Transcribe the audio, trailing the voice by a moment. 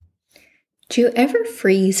Do you ever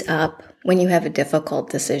freeze up when you have a difficult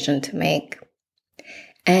decision to make?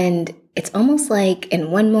 And it's almost like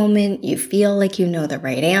in one moment you feel like you know the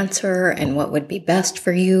right answer and what would be best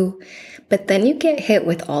for you, but then you get hit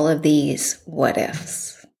with all of these what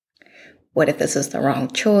ifs. What if this is the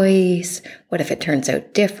wrong choice? What if it turns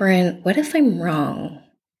out different? What if I'm wrong?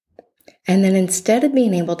 And then instead of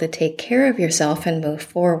being able to take care of yourself and move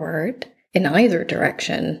forward in either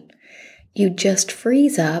direction, you just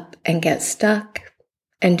freeze up and get stuck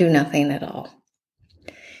and do nothing at all.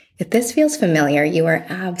 If this feels familiar, you are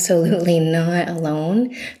absolutely not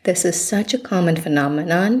alone. This is such a common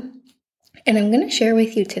phenomenon. And I'm going to share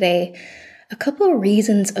with you today a couple of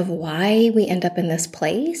reasons of why we end up in this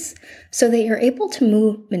place so that you're able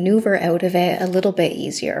to maneuver out of it a little bit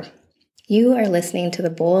easier. You are listening to the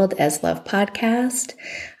Bold as Love podcast.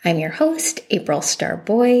 I'm your host, April Star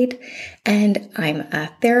Boyd, and I'm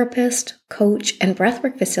a therapist, coach, and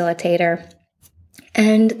breathwork facilitator.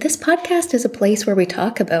 And this podcast is a place where we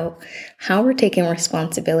talk about how we're taking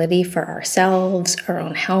responsibility for ourselves, our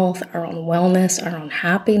own health, our own wellness, our own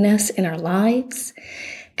happiness in our lives,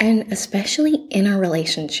 and especially in our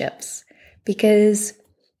relationships, because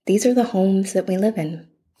these are the homes that we live in.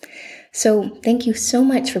 So thank you so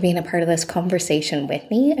much for being a part of this conversation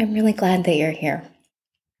with me. I'm really glad that you're here.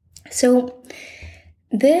 So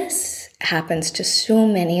this happens to so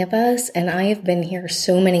many of us, and I have been here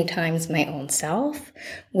so many times my own self,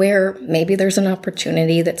 where maybe there's an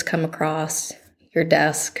opportunity that's come across your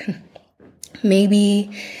desk.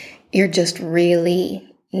 Maybe you're just really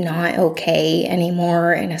not okay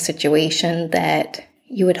anymore in a situation that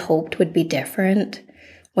you had hoped would be different.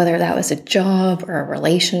 Whether that was a job or a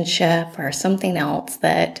relationship or something else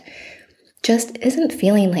that just isn't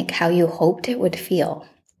feeling like how you hoped it would feel.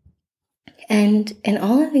 And in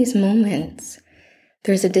all of these moments,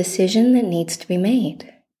 there's a decision that needs to be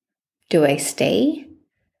made. Do I stay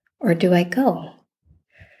or do I go?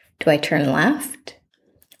 Do I turn left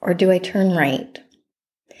or do I turn right?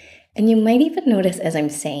 And you might even notice as I'm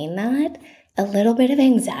saying that, a little bit of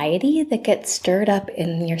anxiety that gets stirred up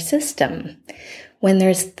in your system when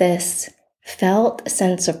there's this felt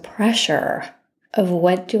sense of pressure of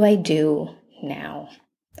what do I do now?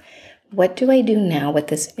 What do I do now with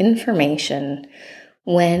this information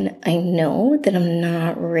when I know that I'm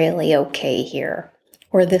not really okay here,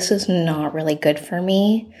 or this is not really good for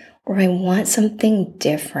me, or I want something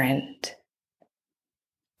different?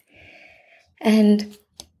 And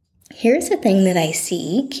here's the thing that I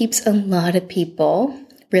see keeps a lot of people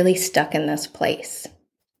really stuck in this place.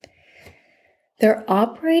 They're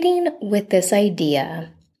operating with this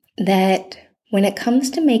idea that when it comes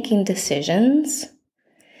to making decisions,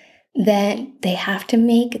 that they have to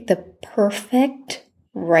make the perfect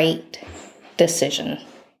right decision.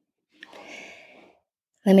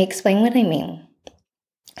 Let me explain what I mean.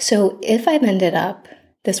 So if I've ended up,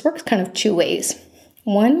 this works kind of two ways.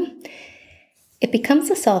 One, it becomes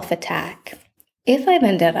a self-attack. If I've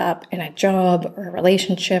ended up in a job or a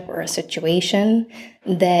relationship or a situation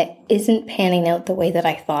that isn't panning out the way that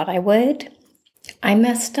I thought I would, I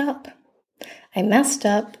messed up. I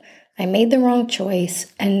made the wrong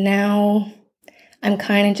choice, and now I'm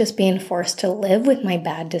kind of just being forced to live with my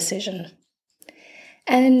bad decision.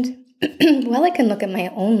 And while I can look at my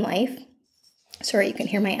own life, sorry, you can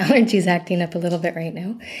hear my allergies acting up a little bit right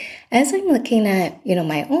now. As I'm looking at,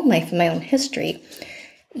 my own life and my own history,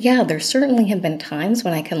 yeah, there certainly have been times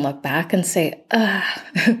when I can look back and say,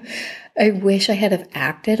 I wish I had have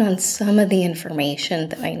acted on some of the information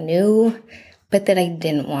that I knew, but that I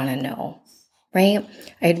didn't want to know, right?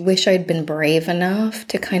 I wish I'd been brave enough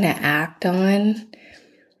to kind of act on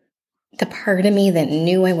the part of me that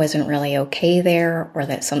knew I wasn't really okay there, or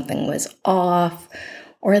that something was off,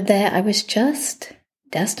 or that I was just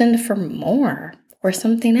destined for more or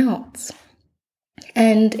something else.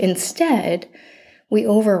 And instead, we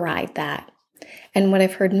override that. And what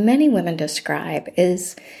I've heard many women describe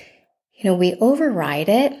is, we override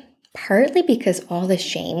it partly because all the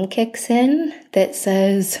shame kicks in that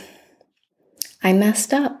says, I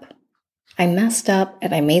messed up and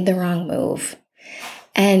I made the wrong move.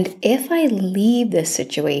 And if I leave this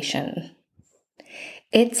situation,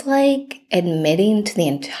 it's like admitting to the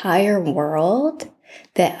entire world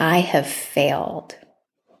that I have failed.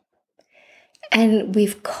 And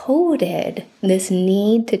we've coded this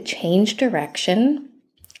need to change direction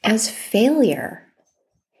as failure.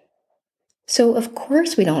 So of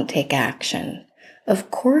course we don't take action. Of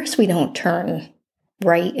course we don't turn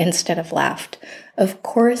right instead of left. Of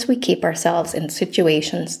course we keep ourselves in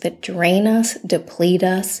situations that drain us, deplete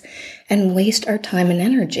us, and waste our time and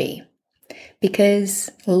energy. Because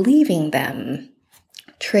leaving them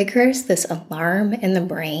triggers this alarm in the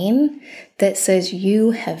brain that says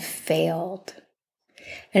you have failed.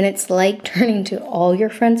 And it's like turning to all your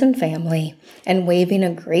friends and family and waving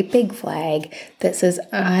a great big flag that says,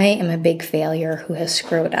 I am a big failure who has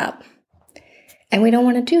screwed up. And we don't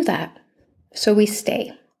want to do that. So we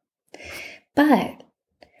stay. But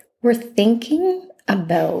we're thinking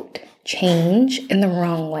about change in the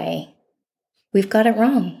wrong way. We've got it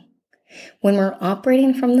wrong. When we're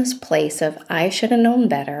operating from this place of, I should have known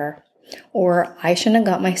better, or I shouldn't have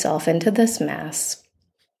got myself into this mess,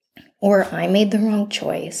 or I made the wrong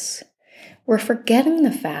choice, we're forgetting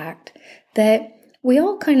the fact that we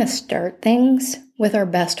all kind of start things with our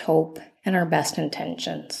best hope and our best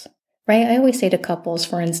intentions, right? I always say to couples,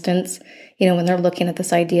 for instance, when they're looking at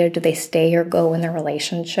this idea, do they stay or go in their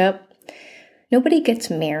relationship? Nobody gets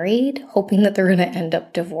married hoping that they're going to end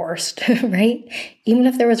up divorced, right? Even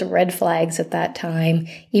if there was red flags at that time,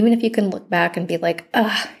 even if you can look back and be like,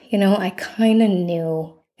 I kind of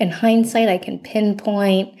knew. In hindsight, I can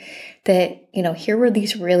pinpoint that, here were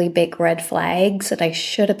these really big red flags that I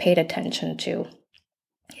should have paid attention to.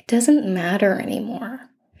 It doesn't matter anymore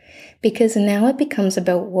because now it becomes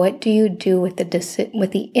about what do you do with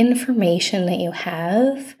the information that you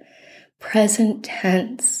have, present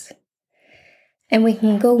tense. And we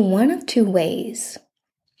can go one of two ways.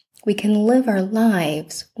 We can live our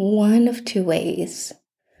lives one of two ways.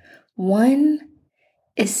 One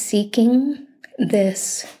is seeking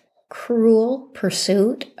this cruel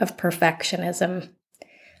pursuit of perfectionism.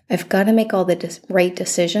 I've got to make all the right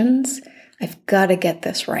decisions. I've got to get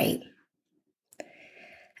this right.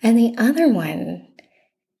 And the other one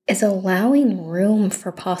is allowing room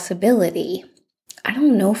for possibility. I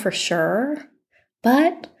don't know for sure,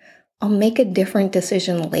 but I'll make a different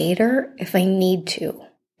decision later if I need to.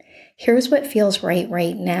 Here's what feels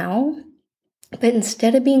right now. But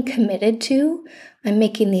instead of being committed to, I'm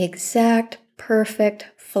making the exact, perfect,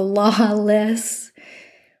 flawless,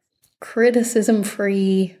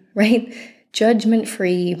 criticism-free, right?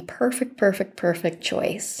 Judgment-free, perfect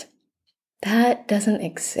choice. That doesn't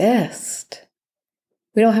exist.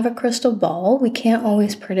 We don't have a crystal ball. We can't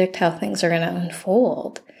always predict how things are going to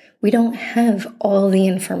unfold. We don't have all the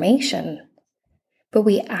information, but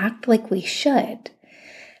we act like we should.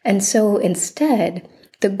 And so instead,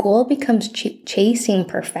 the goal becomes chasing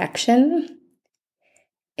perfection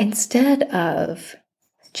instead of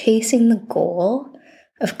chasing the goal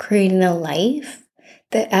of creating a life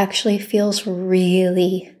that actually feels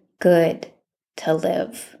really good to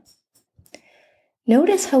live.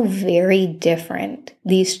 Notice how very different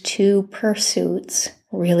these two pursuits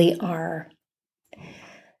really are.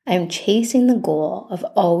 I'm chasing the goal of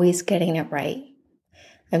always getting it right.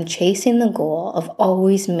 I'm chasing the goal of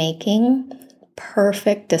always making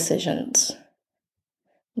perfect decisions.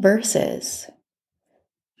 Versus,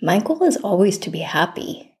 my goal is always to be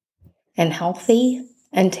happy and healthy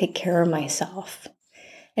and take care of myself.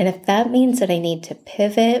 And if that means that I need to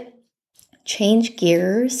pivot, change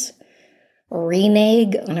gears,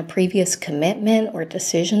 renege on a previous commitment or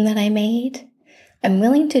decision that I made, I'm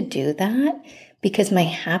willing to do that because my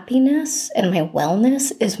happiness and my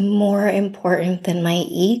wellness is more important than my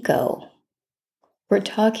ego. We're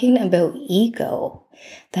talking about ego,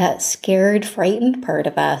 that scared, frightened part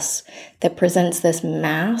of us that presents this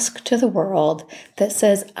mask to the world that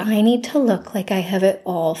says, I need to look like I have it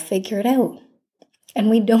all figured out. And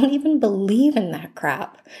we don't even believe in that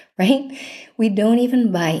crap, right? We don't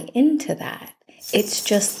even buy into that. It's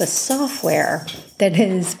just the software that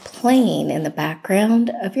is playing in the background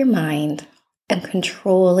of your mind and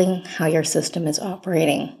controlling how your system is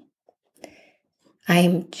operating. I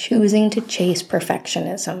am choosing to chase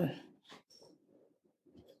perfectionism.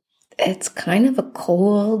 It's kind of a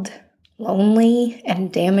cold, lonely,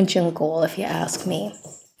 and damaging goal, if you ask me.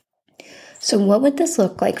 So what would this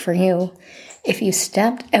look like for you if you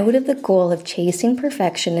stepped out of the goal of chasing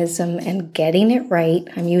perfectionism and getting it right?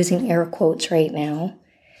 I'm using air quotes right now.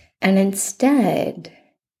 And instead,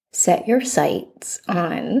 set your sights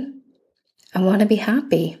on, I want to be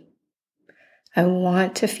happy. I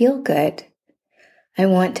want to feel good. I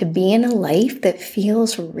want to be in a life that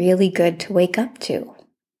feels really good to wake up to.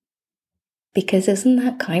 Because isn't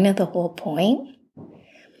that kind of the whole point?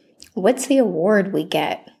 What's the award we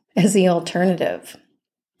get as the alternative?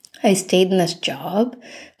 I stayed in this job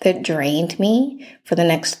that drained me for the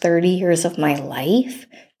next 30 years of my life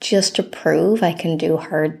just to prove I can do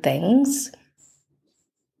hard things.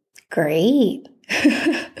 Great.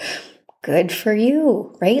 Good for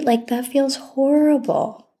you, right? Like that feels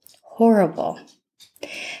horrible. Horrible.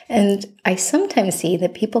 And I sometimes see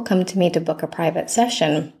that people come to me to book a private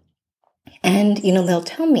session and, they'll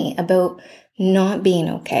tell me about not being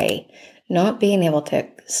okay, not being able to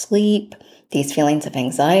sleep, these feelings of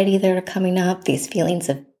anxiety that are coming up, these feelings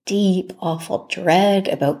of deep, awful dread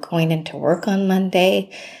about going into work on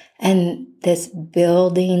Monday, and this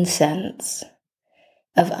building sense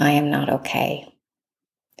of I am not okay.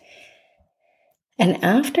 And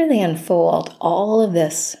after they unfold all of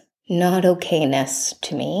this not okayness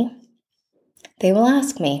to me, they will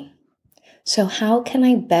ask me, so how can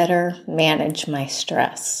I better manage my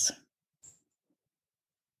stress?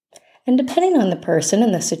 And depending on the person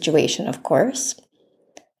and the situation, of course,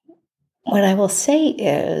 what I will say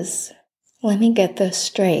is, let me get this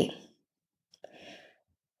straight.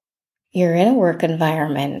 You're in a work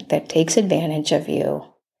environment that takes advantage of you,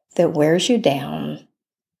 that wears you down,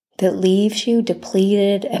 that leaves you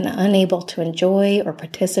depleted and unable to enjoy or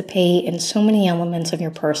participate in so many elements of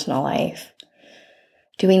your personal life.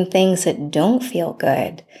 Doing things that don't feel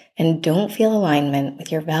good and don't feel alignment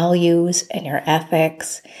with your values and your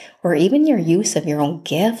ethics, or even your use of your own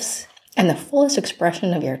gifts and the fullest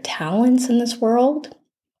expression of your talents in this world.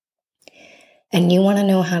 And you want to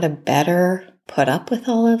know how to better put up with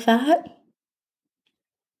all of that?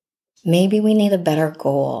 Maybe we need a better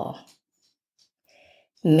goal.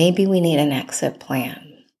 Maybe we need an exit plan.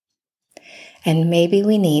 And maybe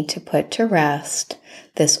we need to put to rest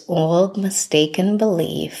this old mistaken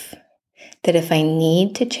belief that if I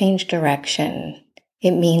need to change direction,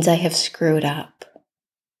 it means I have screwed up.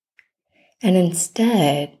 And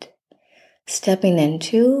instead, stepping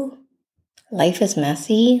into life is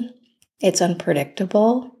messy, it's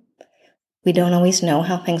unpredictable, we don't always know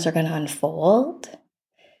how things are going to unfold,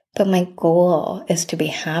 but my goal is to be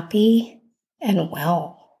happy and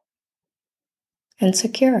well and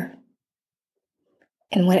secure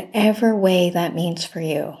in whatever way that means for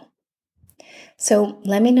you. So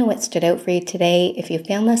let me know what stood out for you today. If you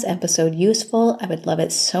found this episode useful, I would love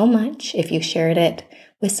it so much if you shared it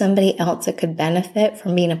with somebody else that could benefit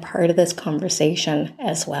from being a part of this conversation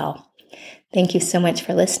as well. Thank you so much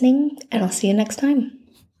for listening, and I'll see you next time.